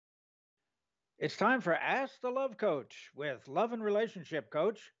It's time for Ask the Love Coach with love and relationship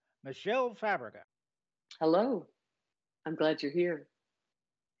coach Michele Fabrega. Hello. I'm glad you're here.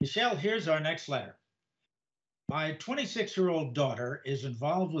 Michele, here's our next letter. My 26-year-old daughter is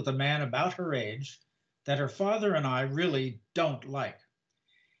involved with a man about her age that her father and I really don't like.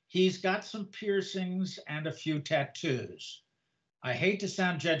 He's got some piercings and a few tattoos. I hate to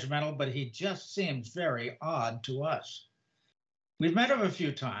sound judgmental, but he just seems very odd to us. We've met him a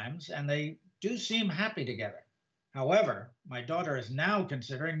few times, and they do seem happy together. However, my daughter is now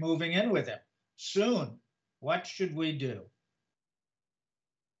considering moving in with him soon. What should we do?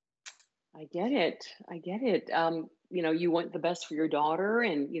 I get it. I get it. You want the best for your daughter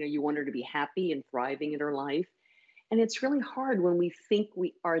and, you want her to be happy and thriving in her life. And it's really hard when we think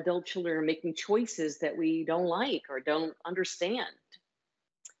our adult children are making choices that we don't like or don't understand.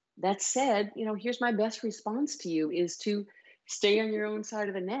 That said, here's my best response to you is to stay on your own side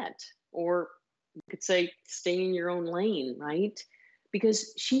of the net, or you could say stay in your own lane, right?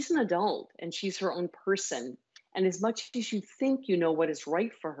 Because she's an adult and she's her own person. And as much as you think you know what is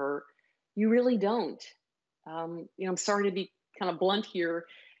right for her, you really don't. I'm sorry to be kind of blunt here.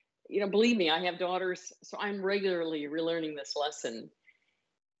 Believe me, I have daughters, so I'm regularly relearning this lesson.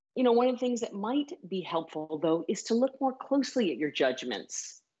 One of the things that might be helpful, though, is to look more closely at your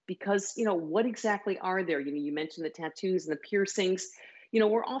judgments because, what exactly are there? You mentioned the tattoos and the piercings.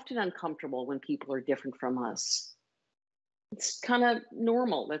 We're often uncomfortable when people are different from us. It's kind of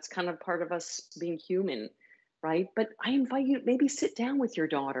normal. That's kind of part of us being human, right? But I invite you to maybe sit down with your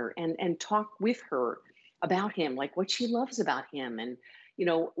daughter and talk with her about him, like what she loves about him and,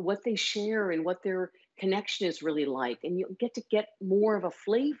 what they share and what their connection is really like. And you'll get more of a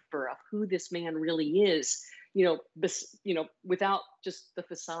flavor of who this man really is, without just the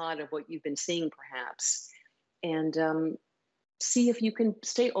facade of what you've been seeing perhaps. And see if you can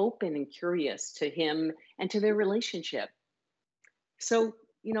stay open and curious to him and to their relationship. So,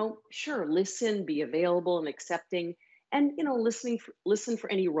 sure, listen, be available and accepting, and, listen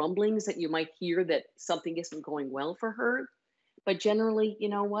for any rumblings that you might hear that something isn't going well for her. But generally, you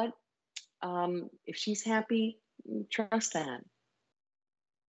know what? If she's happy, trust that.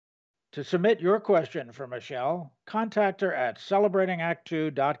 To submit your question for Michele, contact her at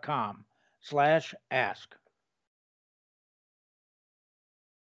celebratingact2.com/ask.